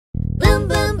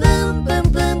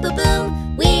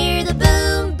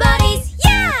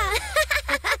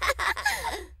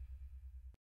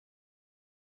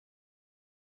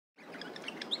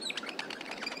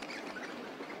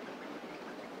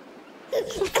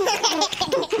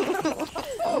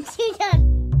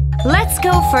Let's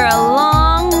go for a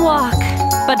long walk.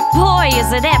 But boy,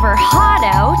 is it ever hot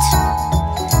out.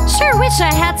 Sure wish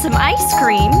I had some ice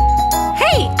cream.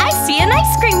 Hey, I see an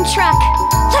ice cream truck.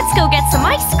 Let's go get some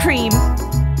ice cream.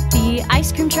 The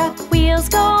ice cream truck wheels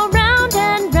go round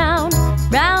and round,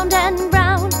 round and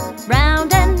round,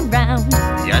 round and round.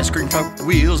 The ice cream truck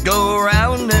wheels go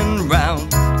round and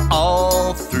round,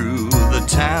 all through the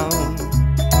town.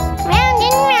 Round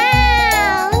and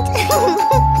round.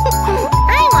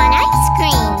 I want ice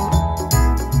cream.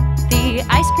 The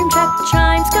ice cream truck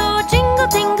chimes go jingle,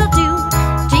 dingle, doo.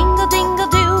 Jingle, dingle,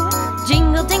 doo.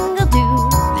 Jingle, dingle, doo.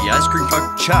 The ice cream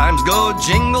truck chimes go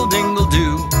jingle, dingle,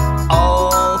 doo,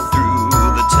 all through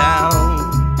the town.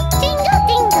 Jingle,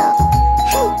 dingle.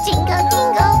 Jingle,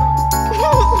 dingle.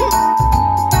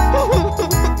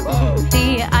 The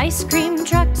ice cream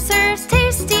truck serves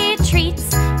tasty treats,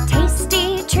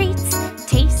 tasty treats,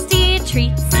 tasty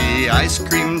treats. The ice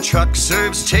cream truck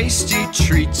serves tasty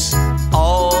treats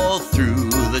all through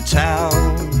the town.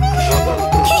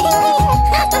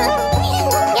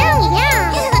 Yum, yum.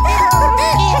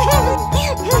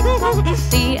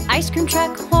 The ice cream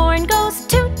truck horn goes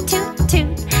toot, toot,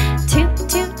 toot, toot,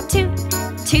 toot, toot,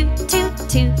 toot, toot,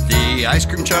 toot. The ice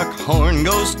cream truck horn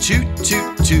goes toot,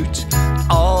 toot, toot,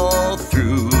 all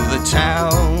through the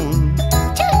town.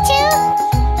 Toot, toot.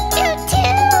 Toot,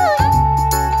 toot.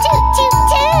 Toot, toot,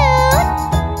 toot.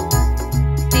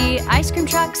 The ice cream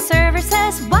truck server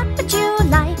says, what would you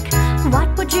like?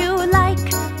 What would you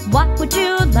like? What would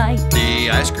you like? The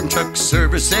ice cream truck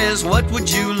server says, what would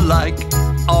you like?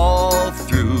 All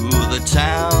through the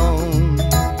town.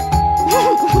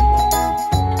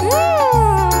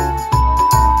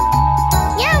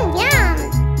 Yum, yum.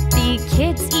 The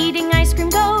kids eating ice cream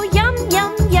go yum,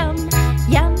 yum, yum.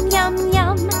 Yum, yum,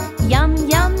 yum. Yum,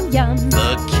 yum, yum.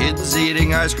 The kids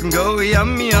eating ice cream go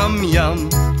yum, yum, yum,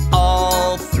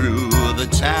 all through the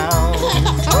town.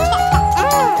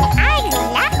 I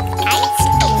love ice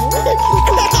cream.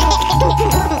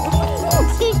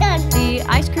 The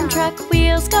ice cream truck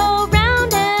wheels go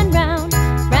round and round,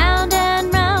 round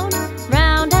and round,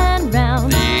 round and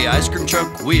round. The ice cream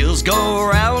truck wheels go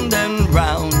round and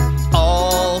round,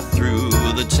 all through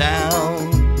the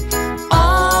town.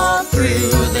 All through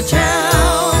the town.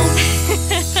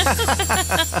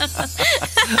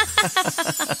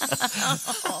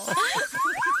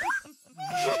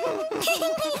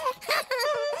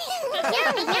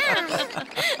 Yum, yum.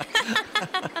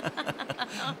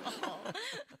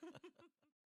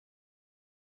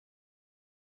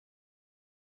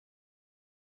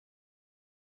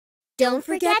 Don't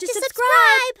forget to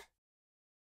subscribe.